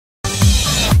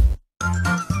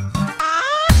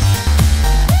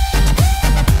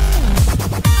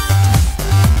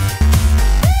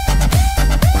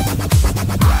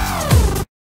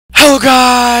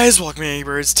Guys, welcome to Omega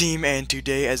Bird's team, and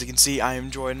today, as you can see, I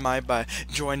am joined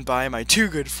by my two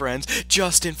good friends,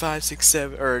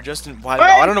 Justin567, or Justin.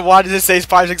 I don't know why did it say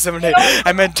 5678.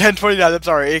 I meant 1029. I'm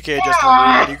sorry, aka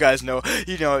Justin. You guys know,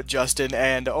 Justin.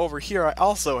 And over here, I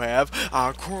also have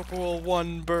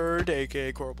Coporal1Bird,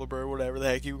 aka Coporal1Bird, whatever the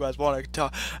heck you guys want to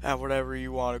talk, whatever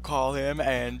you want to call him.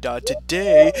 And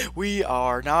today we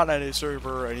are not at a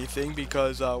server or anything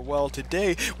because, well,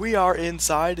 today we are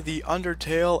inside the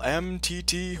Undertale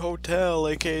MTT Hotel,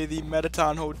 aka the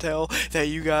Metaton Hotel that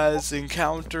you guys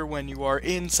encounter when you are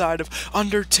inside of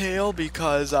Undertale,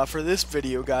 because for this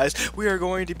video, guys, we are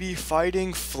going to be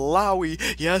fighting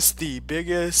Flowey, yes, the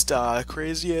biggest,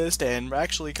 craziest, and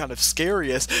actually kind of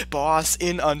scariest boss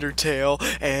in Undertale.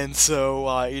 And so,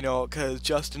 because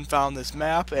Justin found this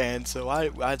map, and so I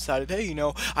decided, hey,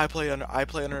 I play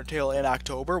Undertale in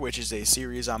October, which is a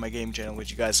series on my game channel,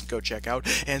 which you guys can go check out.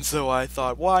 And so I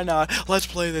thought, why not? Let's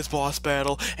play this boss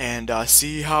battle and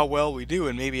see how well we do,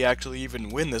 and maybe actually even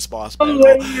win this boss battle.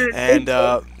 And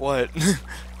what?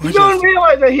 You don't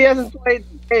realize that he hasn't played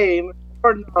the game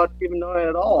or not even know it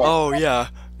at all. Oh yeah.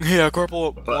 Yeah,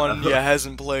 Coporal1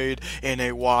 hasn't played in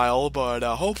a while, but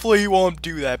hopefully he won't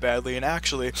do that badly. And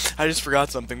actually, I just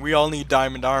forgot something. We all need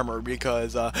diamond armor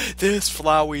because this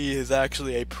Flowey is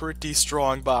actually a pretty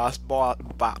strong boss. Oh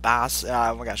my gosh,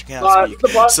 I can't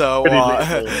speak. So,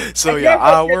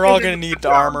 yeah, we're all gonna need the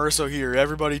armor. So here,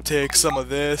 everybody take some of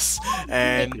this,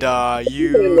 and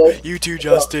you too,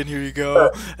 Justin. Here you go.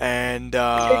 And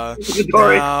now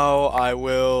I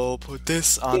will put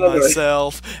this on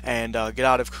myself and get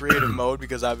out of creative mode,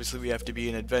 because obviously we have to be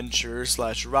in adventure /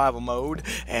 survival mode.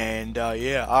 And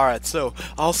yeah, alright, so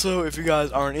also if you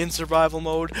guys aren't in survival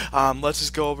mode, let's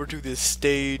just go over to this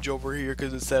stage over here,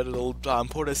 because it said it'll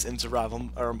put us in survival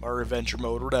or adventure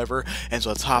mode, whatever. And so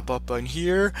let's hop up on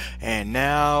here, and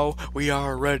now we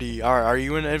are ready. Alright, are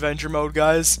you in adventure mode,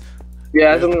 guys?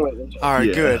 Yeah, I'm in.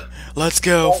 Alright, good. Let's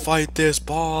go fight this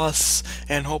boss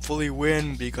and hopefully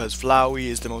win, because Flowey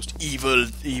is the most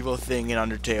evil thing in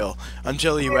Undertale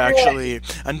until you actually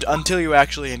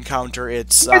encounter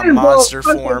its monster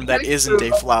form that isn't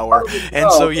a flower.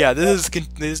 And so yeah, this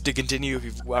is to continue if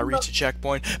you've reached a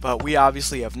checkpoint, but we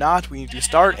obviously have not. We need to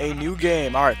start a new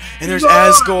game. Alright, and there's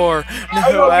Asgore.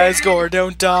 No, Asgore,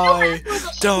 don't die.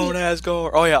 Don't,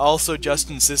 Asgore. Oh yeah, also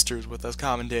Justin's sister's with us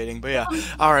commentating. But yeah,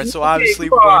 alright, so obviously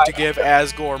we're going to give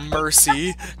Asgore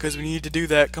mercy, because we need to do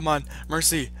that. Come on,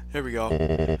 mercy. There we go.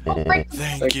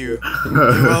 Thank you.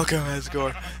 You're welcome,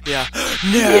 Asgore. Yeah.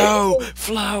 No!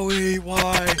 Flowey,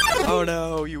 why? Oh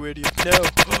no, you idiot. No.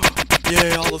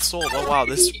 Yay, all the souls. Oh wow,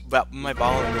 my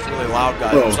volume is really loud,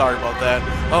 guys. I'm sorry about that.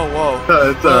 Oh, whoa.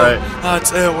 It's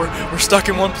alright. We're stuck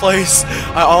in one place.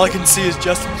 All I can see is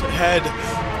Justin's head.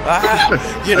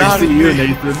 Get out of here.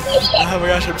 Nathan. Oh my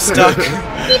gosh, I'm stuck.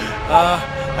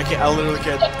 I literally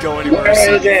can't go anywhere.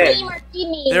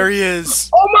 There he is.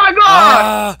 Oh my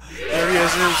god! There he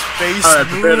is. His face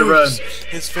moves.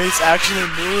 His face actually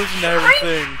moves and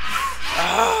everything.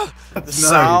 The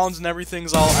sounds and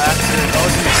everything's all accurate. Oh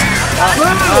jeez.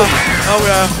 Oh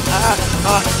yeah.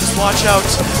 Just watch out.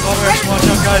 Oh my gosh, watch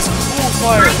out, guys. Ooh,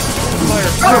 fire.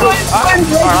 Alright, I'm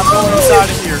going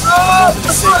inside of here. I'm going to the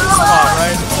safest spot,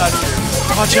 right? Inside of here.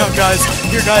 Watch out, guys.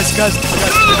 Here, guys. Come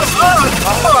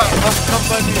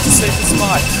find me. It's the safest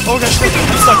spot. Oh gosh,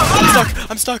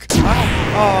 I'm stuck.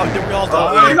 Oh, did we all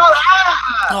die?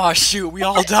 Oh shoot, we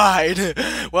all died.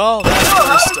 Well, that's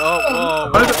first. Oh,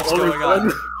 whoa, what's going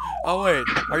on? Oh wait,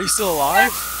 are you still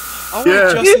alive? Oh wait,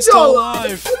 yeah. Justin's still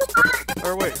alive.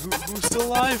 Or wait, who's still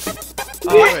alive?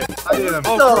 Oh wait,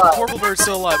 Coporal1Bird's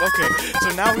still alive. Okay, so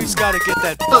now we just gotta get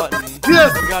that button.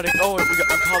 Yes. We got called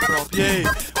for help. Yay,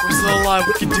 we're still alive.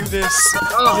 We can do this.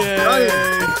 Yay,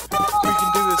 we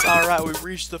can do this. All right, we've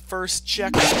reached the first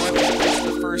checkpoint. We've reached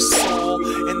the first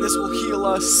soul, and this will heal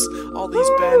us. All these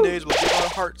band-aids will give our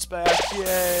hearts back.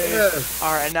 Yay! Yes.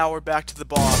 All right, and now we're back to the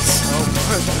boss. Oh,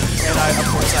 and of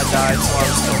course I died, so I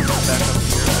was still back up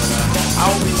here. But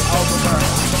I'll be back.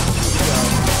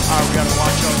 Alright, we gotta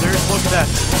watch out. Look at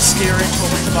that scary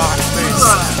Toby Fox face.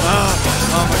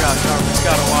 Oh my gosh, we just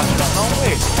gotta watch it out. Oh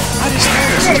wait, I just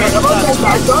noticed.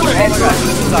 Oh my gosh,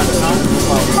 this is on top.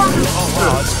 Oh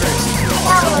wow, that's crazy.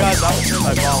 So guys, I'm gonna turn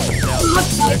my volume down real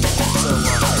quick. So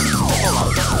hold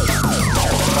on. Turn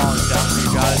my volume down for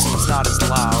you guys so it's not as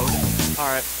loud.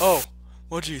 Alright. Oh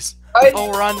jeez.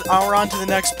 we're on to the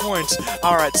next point.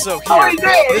 Alright, so here,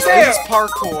 this is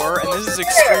parkour, and this is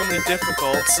extremely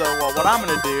difficult, so what I'm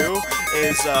gonna do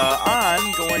is,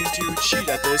 I'm going to cheat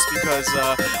at this, because,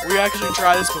 we actually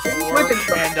tried this before,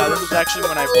 and, this is actually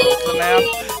when I broke the map,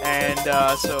 and,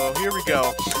 so here we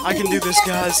go. I can do this,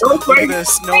 guys. Look at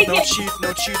this. No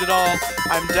cheat at all.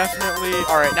 I'm definitely...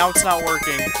 Alright, now it's not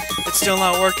working. It's still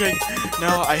not working.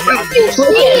 No, I'm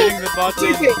hitting the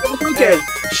button. Hey,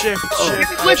 shift.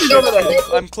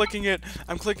 I'm clicking it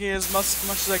as much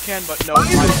as I can, but no, I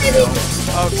failed.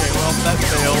 Okay, well, that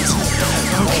failed.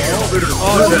 Okay.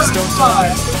 Oh, please don't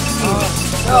die.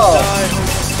 Don't die.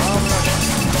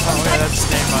 Oh, yeah, that's his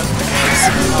name, by the way, guys.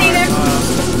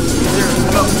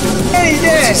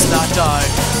 Let's just not die.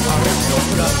 Alright,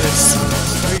 we got this.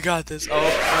 We got this. Oh,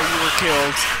 you were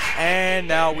killed. And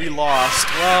now we lost.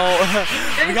 Well,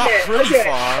 we got pretty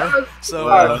far. So,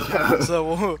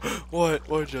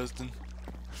 what, Justin?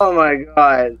 Oh my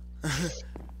god.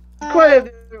 Quite a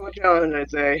difficult challenge,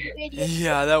 I'd say.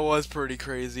 Yeah, that was pretty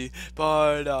crazy.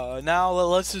 But now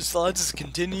let's just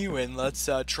continue and let's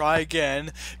try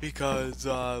again, because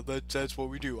that's what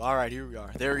we do. All right, here we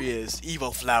are. There he is,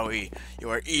 Evil Flowey.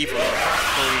 You are evil. We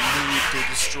need to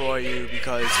destroy you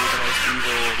because you're the most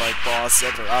evil boss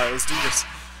ever. All right, let's do this.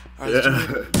 Alright, let's do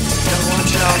it. Gotta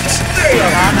watch out.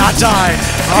 Not die.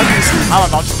 Obviously, I'm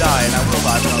about to die, and I will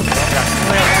die. But I've got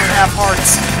only 1.5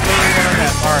 hearts. Literally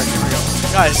 1.5. Alright, here we go.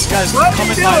 Guys, come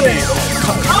in by me.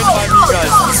 Come in by me, guys.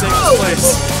 Let's save this place.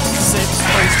 Let's save this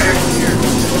place right here.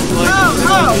 They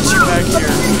might hit you back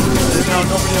here. No,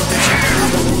 nobody will hit you.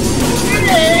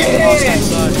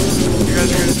 You guys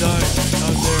are gonna die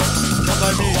out there. Come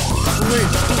by me. Oh, wait.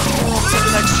 We're almost at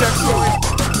the next checkpoint.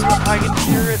 I can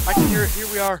hear it. Here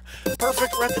we are.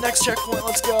 Perfect, we're at the next checkpoint.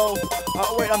 Let's go.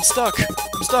 Oh, wait, I'm stuck.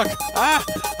 Ah,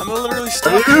 I'm literally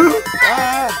stuck.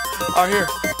 Oh, here.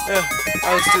 Yeah.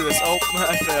 Alright, let's do this. Oh,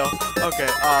 I fail. Okay,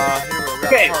 here we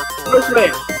got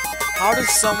parkour. How does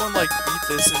someone, beat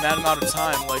this in that amount of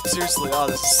time? Seriously,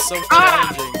 this is so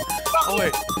challenging. Oh,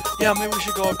 wait. Yeah, maybe we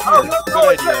should go up here.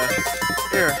 Good idea.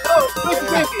 Here.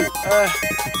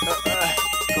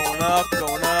 Going up.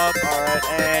 Alright,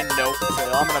 and nope.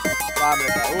 Fail. I'm gonna die.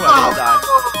 Ooh, I didn't die.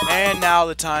 And now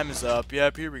the time is up.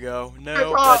 Yep, here we go.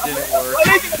 Nope, that didn't work.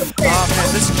 Oh man,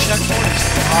 this checkpoint is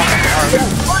awesome.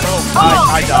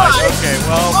 Alright. I died. Okay,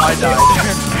 well, I died.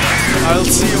 Alright,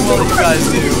 let's see how well you guys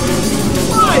do.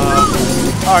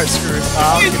 Alright, screw it.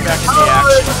 I'll get back in the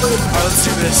action. Alright, let's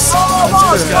do this.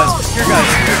 Guys. Here, guys.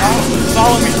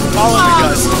 Follow me,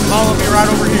 guys. Follow me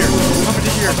right over here. Come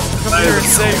into here.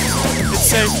 It's safe.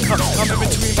 Come in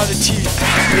between by the teeth.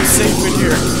 It's safe in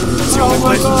here. It's the only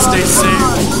place to stay safe.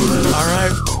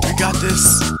 Alright, we got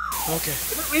this. Okay.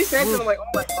 We said to them oh my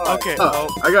god. Okay,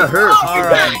 I got hurt.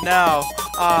 Alright, now,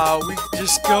 we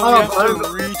just go, we have to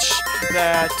reach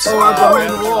that,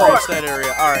 that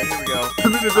area. Alright, here we go. I'm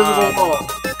in the invisible wall.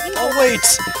 Oh wait,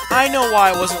 I know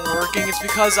why it wasn't working. It's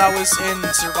because I was in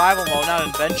survival mode, not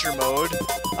adventure mode.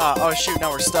 Oh shoot, now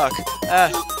we're stuck.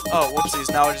 Oh, whoopsies,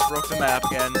 now I just broke the map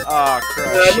again.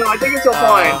 Crush. No, I think it's still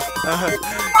fine.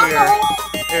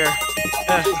 Here.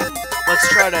 Let's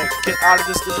try to get out of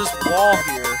this. There's this wall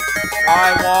here.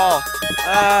 Why wall?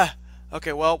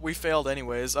 Okay, well, we failed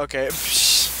anyways. Okay.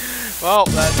 Well,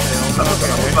 that failed.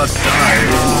 Okay.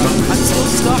 I'm still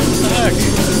stuck. What the heck?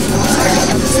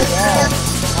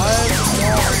 Why is this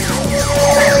wall?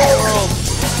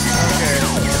 Okay.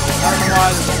 I don't know why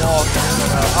there's a wall here.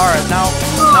 Alright, now,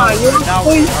 alright,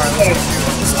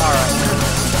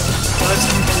 let's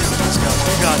keep doing this, guys.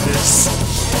 We got this.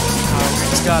 We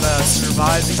just gotta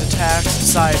survive these attacks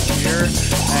inside here,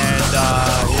 and,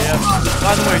 yeah.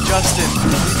 By the way, Justin,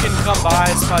 you can come by,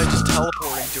 it's probably just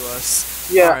teleporting to us.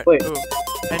 Yeah, wait. Ooh.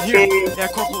 And here, yeah,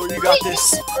 Corporal, you got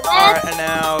this. Alright, and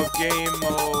now, game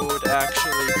mode,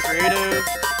 actually, creative,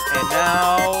 and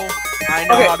now, I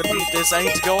know how to beat this. I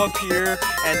need to go up here,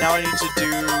 and now I need to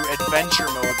do adventure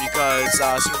mode, because,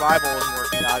 survival isn't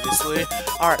working, obviously.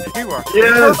 Alright, here we are.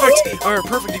 Yes. Perfect! Alright,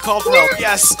 perfect, you called for help.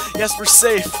 Yes, we're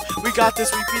safe. We got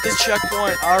this, we beat this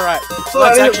checkpoint. Alright, so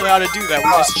that's actually how to do that,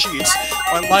 we just cheat.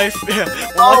 When life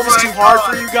is too hard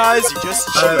for you guys, you just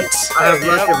cheat.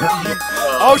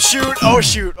 Oh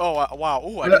shoot, oh wow,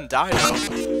 ooh, I didn't die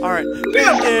though. Alright,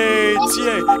 band-aids,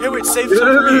 yay. Hey wait, save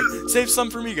some for me. Save some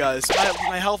for me, guys.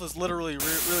 My health is literally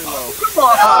really low.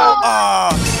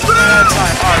 Bad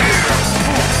time. Alright, here we go.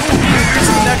 Here's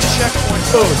the next checkpoint.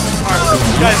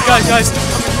 Alright, guys,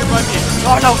 come in here by me.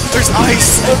 Oh no, there's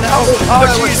ice. No, oh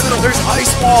jeez, there's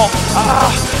ice wall.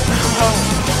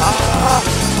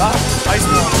 Ice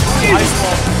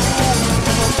wall.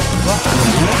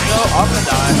 No, I'm gonna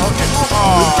die. Okay.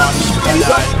 Oh, shoot, I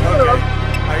died. Okay.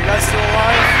 Are you guys still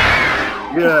alive?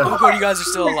 Yeah. Oh, good, you guys are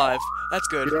still alive. That's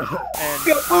good. Yeah. And,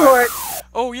 alright.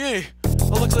 Oh, yay.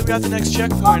 Oh, looks like we got the next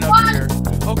checkpoint up here.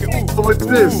 Okay, ooh. Oh, what's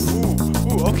this?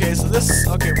 Ooh, okay, so this,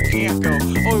 okay, we can't go.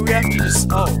 Oh, we have to just,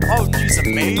 oh, geez, a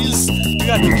maze? You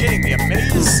gotta be kidding me, a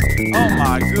maze? Oh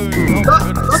my goodness,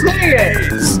 Look at it.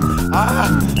 maze.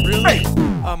 Really?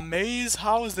 A maze?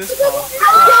 How is this possible?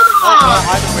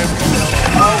 Oh, either way, we go.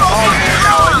 Oh, man,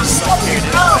 now I just suffocated.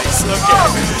 Nice, okay.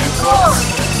 Oh,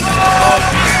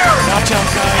 watch out,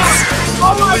 guys.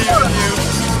 I believe in you.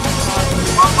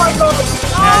 Oh my god!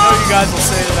 Yeah, I know you guys will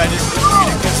say that I didn't repeat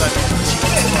it because I didn't cheat,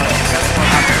 but guess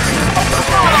what?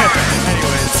 I'm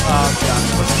anyways, yeah,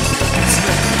 let's do this.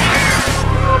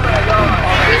 Oh my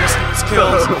god! This was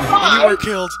killed. And you were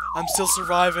killed. I'm still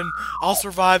surviving. I'll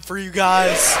survive for you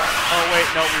guys. Oh wait,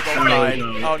 no, we both died.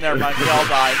 Oh, never mind. We all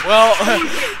died. Well,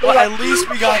 well, at least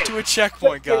we got to a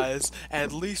checkpoint, guys.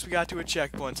 At least we got to a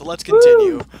checkpoint. So let's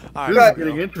continue. All This right. is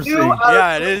getting interesting.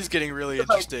 Yeah, it is getting really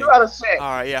interesting. 2 out of 6. All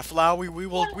right, yeah, Flowey, we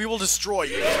will destroy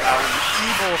you,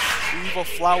 Flowey. Evil,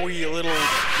 Flowey, little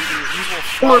evil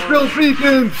More flower,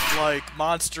 Philippines! like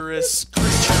monstrous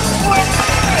creature.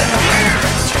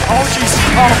 Oh jeez!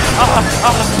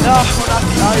 Oh, no, not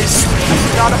the ice. I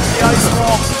forgot about the ice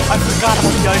wall. I forgot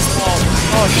about the ice wall.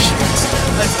 Oh shit!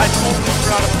 I totally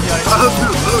forgot about the ice wall.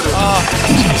 Oh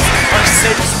jeez! Our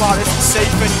safe spot isn't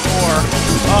safe anymore.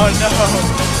 Oh no!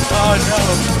 Oh no!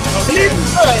 Okay.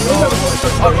 No!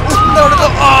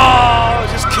 Oh!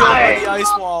 Just killed by the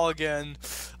ice wall again.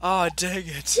 Oh, dang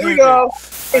it. Here we go.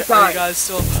 Are you guys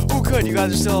still... Oh, good. You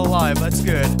guys are still alive. That's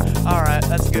good. Alright,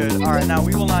 that's good. Alright, now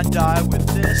we will not die with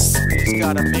this. We just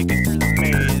gotta make it through the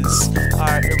maze.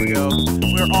 Alright, here we go.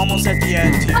 We're almost at the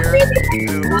end here.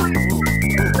 Ooh.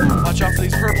 Watch out for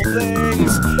these purple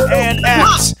things. And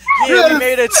X! Yeah, we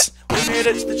made it! We made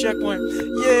it to the checkpoint.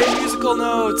 Yay, musical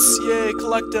notes. Yay,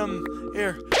 collect them.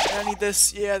 Here, I need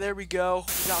this. Yeah, there we go.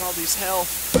 We got all these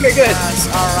health. Okay, good. Yes,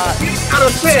 alright. 3 out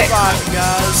of 6. Surviving,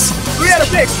 guys. 3 out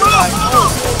of 6.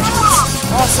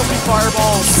 Oh, so many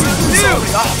fireballs. So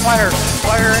many, fire and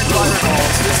fireballs.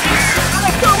 This is...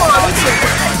 Come on. Oh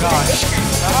my gosh.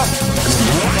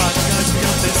 Oh my gosh, guys, we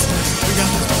got this. We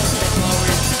got this. Chloe.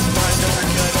 Alright, no,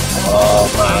 we're good. Oh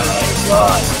my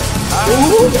god.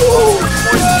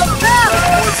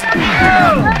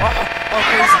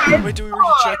 Okay, wait, do we reach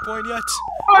a checkpoint yet?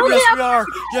 Oh, yes, we are!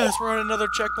 Yes, we're on another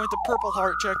checkpoint, the Purple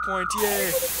Heart checkpoint,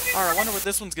 yay! Alright, I wonder what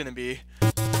this one's gonna be.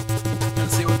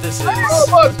 Let's see what this is.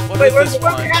 What is this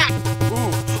one? Ooh,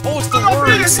 oh, it's the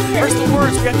words! Where's the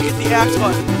words? We have to get the axe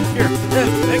button. Here, get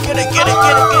the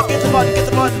button, get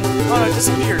the button! Oh no, it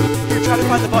disappeared. Here, try to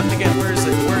find the button again. Where is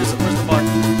it? Where's the button? Come on,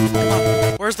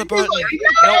 where's the button?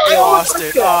 Nope, we lost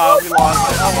it. Ah, we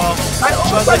lost it. Oh well.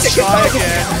 But let's try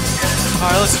again.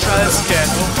 Alright, let's try this again.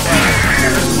 Oh,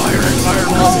 fire.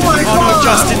 Oh no,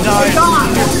 Justin died. No,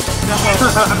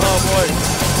 oh boy.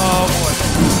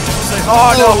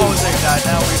 Oh no, Jose died.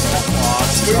 Now we've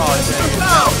lost. Oh dang it,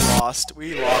 now we lost.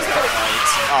 We lost the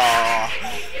fight.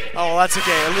 Oh, that's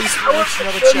okay. At least we reached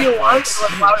another checkpoint.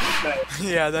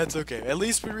 Yeah, that's okay. At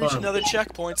least we reached another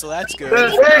checkpoint, so that's good.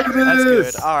 That's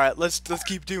good. All right, let's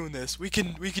keep doing this. We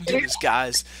can do this,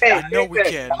 guys. I know we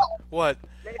can. What?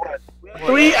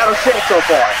 3 out of 6 so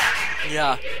far.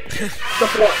 Yeah. The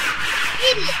point.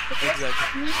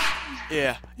 Exactly.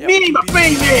 Yeah. Me, my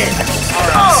favorite.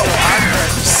 Alright, so I'm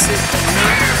gonna just sit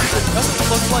here. It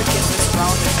doesn't look like in this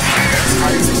round it's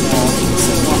ice wall.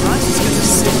 So I'm just gonna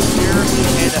sit here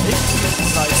and if you use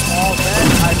this ice wall, then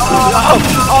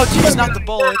oh jeez, not the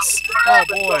bullets. Oh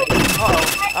boy.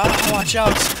 Uh-oh. Watch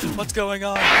out. What's going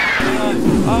on?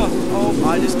 Oh,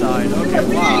 I just died. Okay,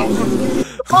 wow.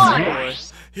 Oh boy.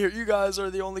 Here, you guys are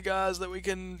the only guys that we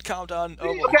can count on.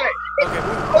 Oh boy. Okay,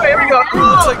 here we go.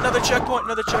 It's like another checkpoint.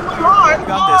 We got this. Alright, we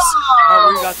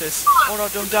got this. Oh no,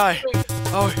 don't die.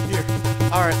 Oh, here.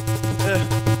 Alright. Here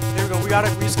we go.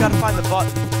 We just gotta find the button.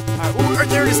 Alright. Ooh,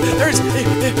 there it is. Right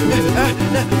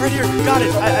here. Got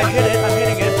it. I hit it. I'm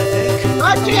hitting it, I think.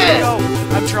 Touch it! No,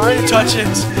 I'm trying to touch it.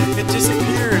 It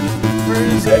disappeared. Where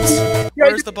is it?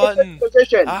 Where's the button? And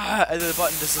the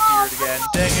button disappeared again.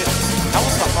 Dang it. That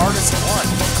was the hardest one.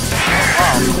 Oh,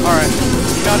 wow. Alright.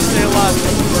 You gotta stay alive,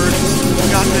 Bird. We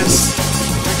got this.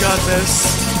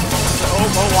 Oh,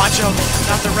 watch out.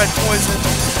 Not the red poison.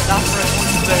 Not the red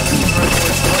poison. The red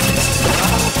poison.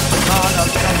 Not the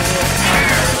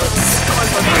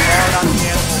bullets. Not the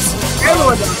animals.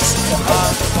 Everyone does.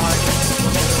 Fine.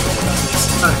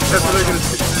 That's what they're gonna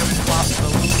do. I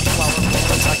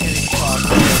can't even talk.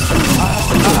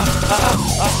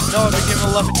 No, I'm giving a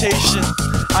levitation.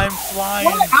 I'm flying.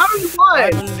 What? How did you fly?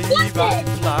 I believe I can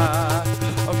fly.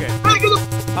 Okay. Hey, get the-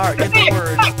 Alright, get the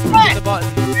word. Get the button.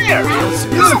 There.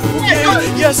 Okay,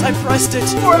 yes, I pressed it.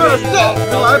 No,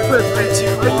 I pressed it.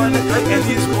 3, 2, 1, and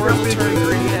these words will turn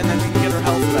green, and then we can get our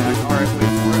health back. Alright,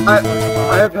 wait for it.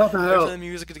 I have health and Wait for health. the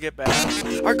music to get back.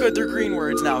 Alright, good, they're green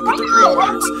words now. Get the green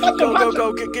words.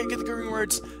 Go, get the green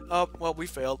words. Oh, well, we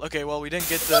failed. Okay, well, we didn't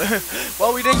get the health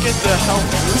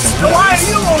boost. Why are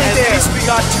you only At there? least we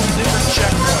got 2 different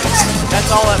checkpoints.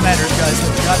 That's all that matters, guys.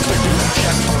 We got 2 different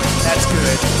checkpoints. That's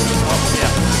good. Oh,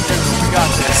 yeah. Dude, we got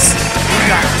this.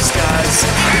 We got this, guys.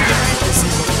 We can beat this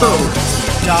evil foe.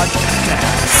 Keep dodging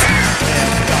attacks. And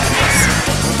we got this.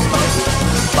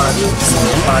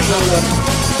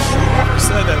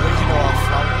 Said that we can go off.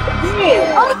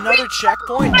 Oh, another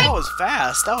checkpoint? That was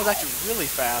fast. That was actually really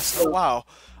fast. Oh, wow.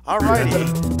 Alrighty,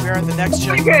 we're at the next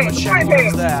checkpoint. What checkpoint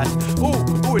is that?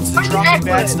 Ooh, it's the dropping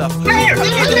bad stuff. Hit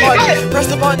the button! Press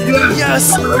the button!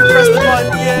 Yes! We pressed the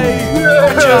button! Yay!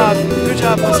 Good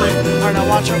job, Leslie. Alright, now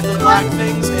watch out for the black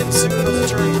things, and soon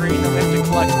those will turn green, and we have to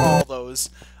collect all those.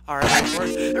 Alright,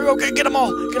 here we go, get them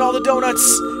all! Get all the donuts!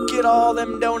 Get all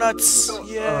them donuts!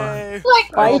 Yay! Why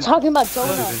are you talking about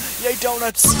donuts? Yay,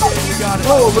 donuts! Yay, we got it!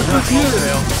 Oh, look who's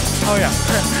here! Oh yeah,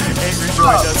 Angry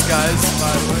joined us, guys,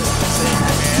 by the way. It's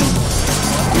Angry Man.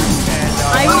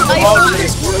 And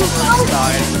this one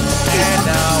died. And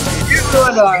now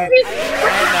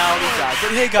we died.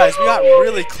 But hey guys, we got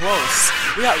really close.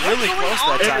 We got really close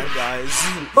that time, guys.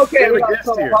 Okay, We have a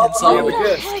guest here.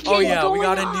 Oh yeah, we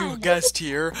got a new guest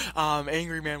here,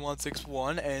 Angry Man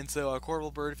 161, and so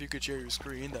Coporal1Bird, if you could share your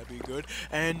screen, that'd be good.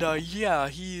 And yeah,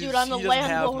 he doesn't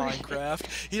have Minecraft.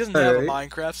 He doesn't have a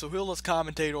Minecraft, so he'll just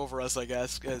commentate over us, I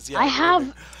guess. Cause, yeah,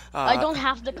 I don't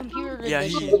have the computer.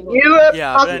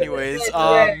 Yeah, but anyways,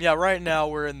 yeah, right now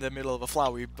we're in the middle of a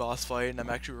Flowey boss fight, and I'm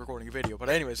actually recording a video. But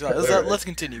anyways, let's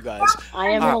continue, guys. I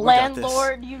am a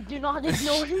landlord. You do not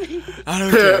ignore me. I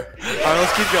don't care. Alright,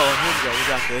 let's keep going. Here we go. We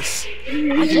got this.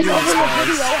 I just opened a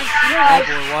video. Oh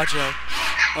boy, watch out.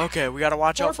 Okay, we gotta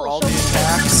watch out for all the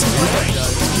attacks. And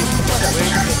just keep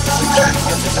waiting to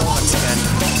get the donuts again.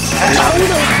 Actually,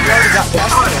 we already got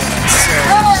past the donuts, so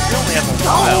we only have a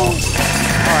while.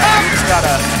 Alright, we just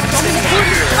gotta stay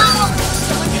here.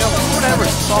 You know, who would ever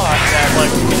thought that,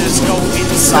 like, we could just go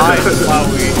inside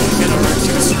Flowey in order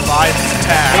to survive his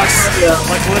attacks?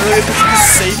 Like, literally, this is the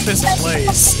safest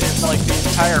place in, like, the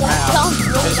entire map.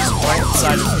 It's just right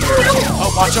inside of here.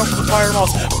 Oh, watch out for the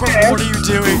fireballs. What are you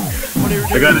doing? What are you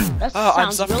doing? I got it. Oh,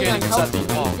 I'm suffocating inside the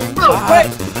wall.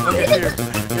 Okay, here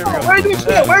we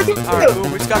go. Where's it? Alright,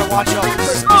 we just gotta watch out.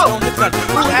 Just don't hit that.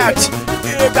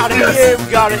 Yeah, got it. Yeah,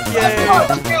 we got it. Yay.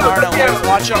 Alright, now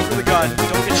watch out for the gun.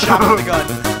 Don't get shot with the gun.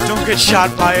 Don't get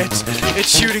shot by it. It's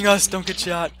shooting us. Don't get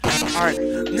shot. Alright,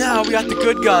 now we got the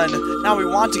good gun. Now we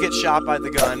want to get shot by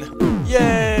the gun.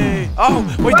 Yay. Oh,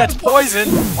 wait, that's poison.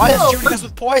 Why is it shooting us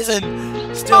with poison?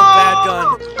 Still bad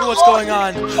gun. Oh, what's going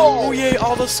on? Oh, yay,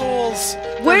 all the souls.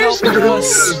 They're helping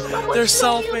us.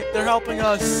 They're helping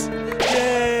us.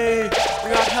 Yay. We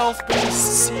got health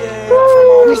boosts. Yay.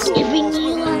 Giving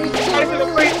me life.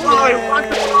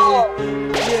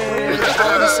 Yay.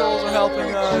 All the souls are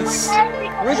helping us.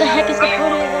 Where the heck is the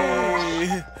photo?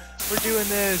 We're doing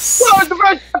this. Whoa, the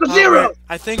red to zero.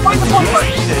 I think we can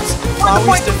beat it.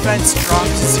 Flowey's defense dropped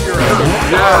to 0.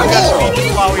 We gotta beat the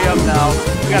Flowey up now.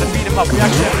 We gotta beat him up. We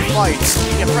actually have to fight.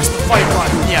 Yeah, press the fight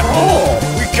button. Yeah,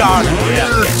 we got it.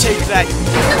 Yeah, take that,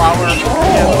 you flower.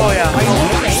 Yeah, oh yeah, I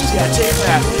know this. Yeah, take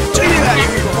that. Take that,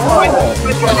 you evil.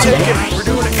 Take it. We're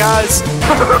doing it, guys.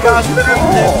 Guys, we're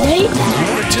doing it.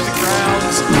 We're to the ground.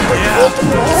 Yeah, let's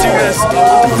do this.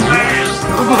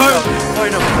 Oh,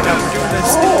 no, we're doing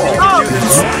this. We can do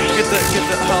this. Get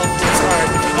the health. Alright,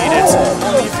 if you need it.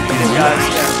 Only if you need it, guys.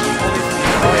 Yeah, only if you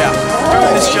need it. Oh, yeah. We're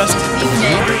doing this, Justin.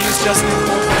 We're doing this, Justin.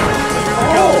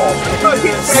 Here we go.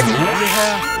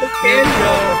 Yeah. Here we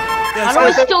go. How are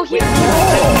we still here? Oh,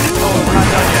 we're not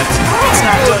done yet. It's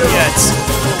not done yet.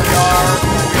 We are.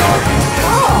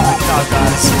 Good job,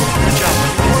 guys. Good job.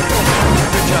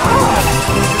 Good job.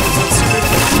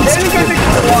 Let's do it.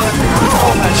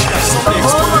 Oh, man, she got so many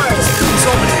explosions. So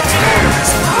many explosions.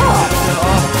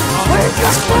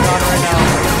 What's going on right now?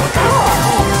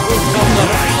 Thumbs up.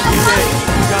 Okay,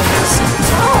 we got this.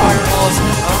 Fireballs.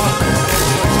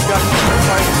 We got to keep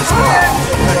fighting this guy.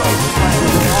 We're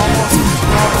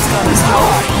almost done. His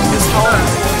health is going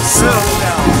so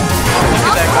down. Look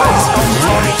at that, guys. His health is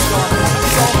already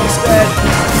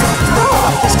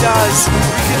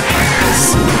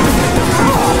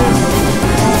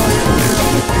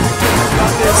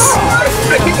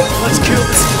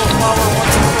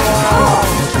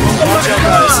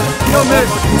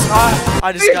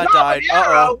I just got died.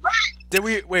 Uh-oh. Did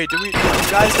you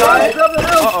guys die?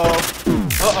 Uh-oh.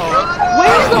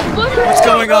 What's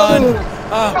going on?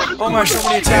 Oh my, so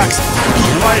many attacks.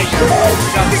 Keep fighting. We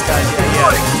got this guy.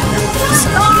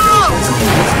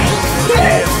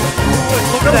 Yeah.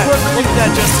 Look at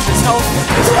that, Justin. His health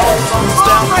is almost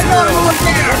down to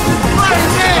zero.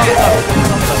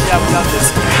 Yeah, we got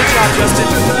this. Good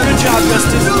job,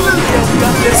 Justin. Yeah, we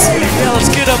got this. Yeah, let's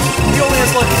get him. He only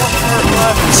has like 1 heart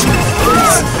left.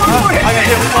 I got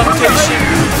hit with levitation.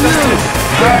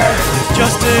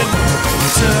 Justin.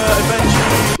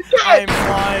 Eventually, I'm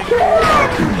flying.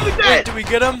 Wait, did we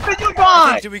get him?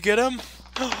 Did we get him? Did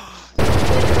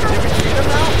we get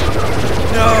him now?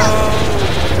 No!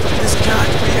 This can't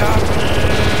be happening!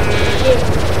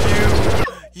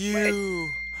 You!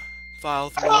 File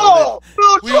 3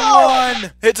 We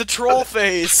won! It's a troll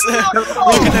face! Look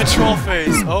at that troll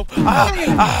face! Oh,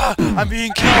 I'm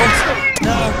being killed!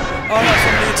 No! Oh no,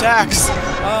 so many attacks!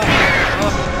 Yeah,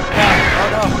 oh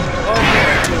no! Oh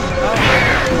boy!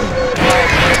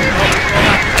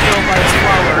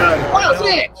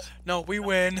 No, we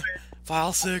win.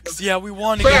 File 6. Yeah, we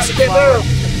won against the flower.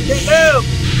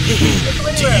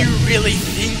 Do you really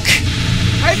think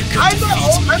you can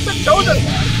defeat me? I'm the chosen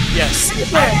one. Yes,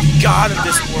 I'm the god of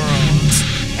this world.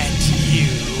 And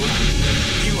you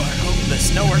are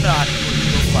hopeless. No, we're not.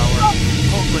 You're flower.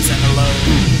 Hopeless and alone.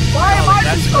 Why am I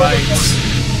That's the right. chosen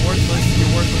one? Your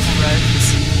worthless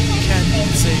friends. Can't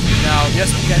even save you now. Yes,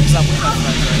 we can, because I'm with my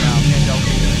friends right now. Can't help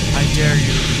you. I dare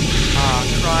you.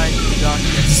 Crying in the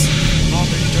darkness. I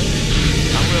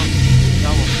will.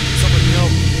 Somebody help.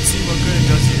 See what good it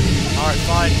does you. Alright,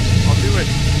 fine. I'll do it.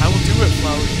 I will do it,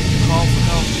 Flower. Call for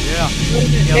help. Yeah.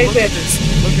 Yeah, look at this.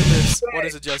 Look at this. What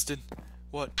is it, Justin?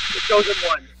 What? The chosen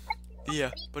one.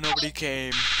 Yeah, but nobody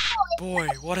came. Boy,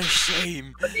 what a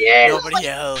shame. Yeah. Nobody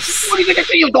else. What are you gonna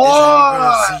see you Is ever gonna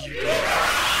die? see you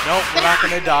die. Nope, we're not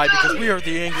gonna die because we are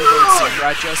the Angry Bird team,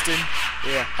 right, Justin?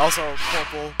 Yeah. Also,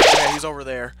 Corporal. Yeah, he's over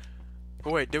there.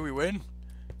 Oh, wait, did we win?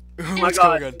 What's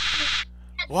going on?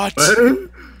 What?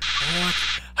 What?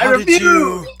 How did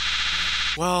you?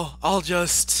 Well, I'll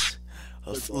just...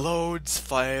 Loads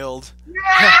failed.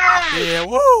 Yeah,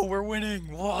 whoa, we're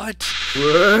winning. What?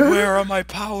 Where are my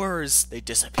powers? They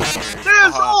disappeared.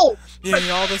 Yeah,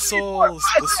 all the souls.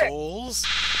 The souls?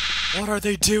 What are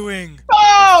they doing?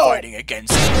 They're fighting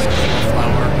against the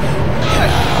flower.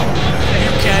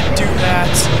 You can't do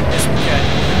that. Yes, we can.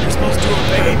 You're supposed to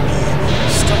obey me.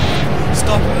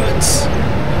 Stop it.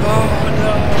 Oh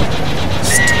no.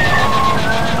 Stop.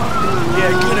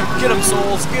 Yeah, get him,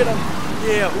 souls. Get him.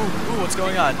 Yeah, ooh, what's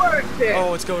going on? Oh,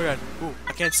 what's going on? Ooh,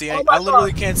 I can't see any. I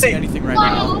literally can't see anything right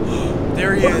now.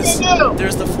 There he is.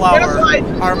 There's the flower.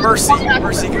 Our Mercy.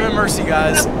 Mercy, give him Mercy,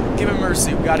 guys. Give him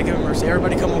Mercy. We gotta give him Mercy.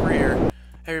 Everybody come over here.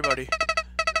 Everybody.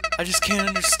 I just can't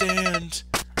understand.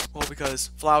 Well, because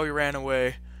Flowey ran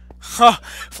away. Ha!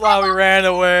 Flowey ran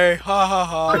away. Ha ha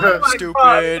ha. You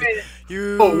stupid.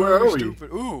 You where are we?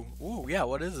 stupid. Ooh, yeah,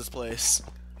 what is this place?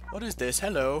 What is this?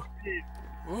 Hello.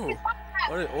 Ooh.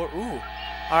 Ooh.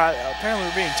 Alright, apparently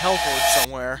we're being teleported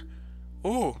somewhere.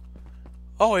 Ooh.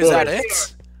 Oh, is that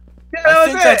it? I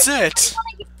think that's it.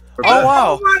 Oh,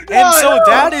 wow. And so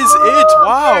that is it.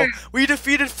 Wow. We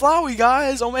defeated Flowey,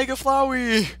 guys. Omega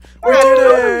Flowey. We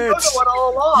did it.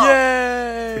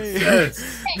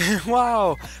 Yay.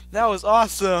 Wow. That was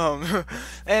awesome.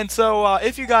 And so,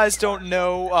 if you guys don't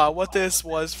know what this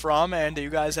was from, and you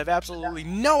guys have absolutely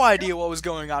no idea what was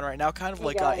going on right now, kind of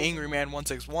like Angry Man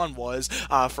 161 was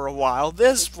for a while,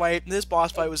 this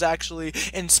boss fight was actually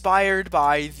inspired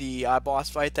by the boss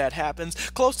fight that happens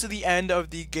close to the end of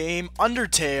the game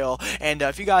Undertale. And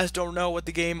if you guys don't know what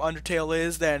the game Undertale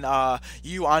is, then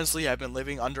you honestly have been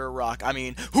living under a rock. I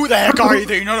mean, who the heck are you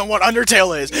that you don't know what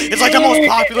Undertale is? It's like the most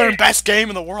popular and best game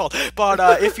in the world.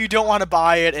 But if you don't want to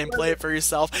buy it and play it for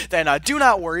yourself, then do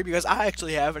not worry, because I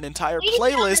actually have an entire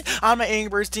playlist on my Angry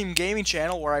Birds Team gaming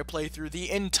channel where I play through the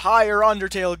entire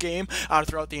Undertale game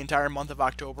throughout the entire month of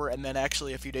October, and then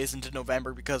actually a few days into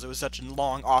November, because it was such a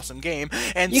long, awesome game.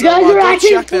 And so go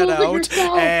check that out.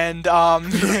 And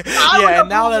yeah, and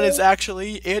now that is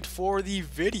actually it for the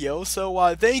video.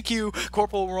 So thank you,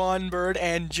 Coporal1Bird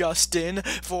and Justin,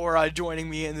 for joining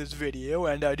me in this video.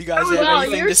 And do you guys have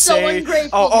anything to say?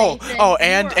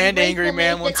 And Angry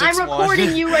Man 161. I'm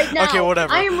recording you right now. Okay,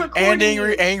 whatever. I am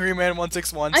recording Angry Man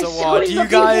 161. So do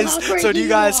you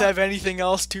guys have anything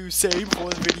else to say before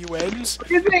the video ends?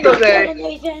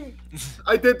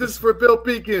 I did this for Bill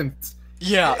Beacons.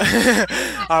 Yeah.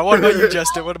 Alright, what about you,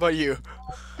 Justin? What about you?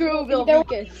 Screw Bill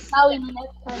Beacons.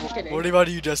 What about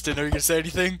you, Justin? Are you gonna say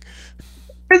anything?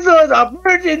 This was a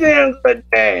pretty damn good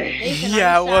day. Nathan,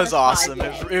 Yeah, I'm it was satisfied.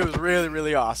 awesome. It was really,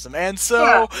 really awesome. And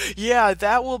so, yeah,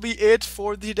 that will be it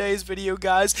for today's video,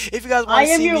 guys. If you guys want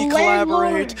to am see your me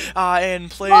collaborate landlord. and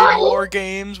play What? more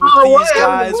games with Oh, these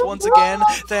guys whatever. once again,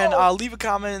 then leave a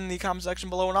comment in the comment section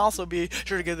below, and also be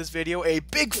sure to give this video a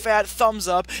big fat thumbs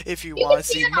up if you want to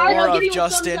see more of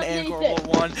Justin and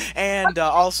Coporal1 and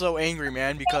also Angry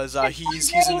Man, because he's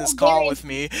in this call with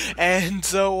me. And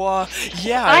so,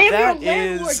 yeah, that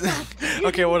is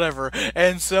okay, whatever.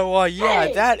 And so,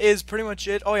 yeah, that is pretty much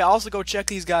it. Oh yeah, also go check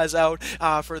these guys out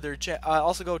for their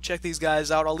also go check these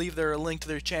guys out. I'll leave their link to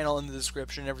their channel in the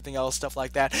description, everything else, stuff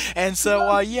like that. And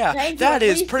so, yeah, that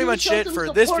is pretty much it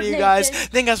for this video, guys.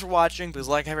 Thank you guys for watching. Please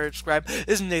like, favorite, subscribe.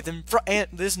 This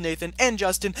is Nathan and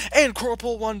Justin and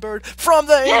Coporal1Bird from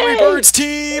the Angry Birds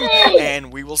team,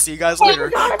 and we will see you guys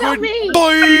later.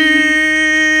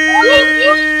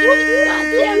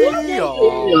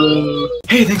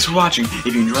 Hey, thanks for watching. If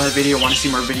you enjoyed the video and want to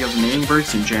see more videos on the Angry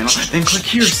Birds team channel, then click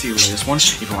here to see the latest one.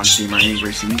 If you want to see more Angry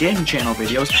Birds team gaming channel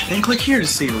videos, then click here to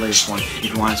see the latest one. If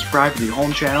you want to subscribe to the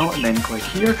home channel, then click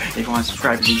here. If you want to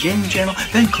subscribe to the gaming channel,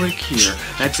 then click here.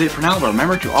 That's it for now, but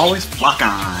remember to always flock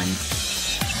on.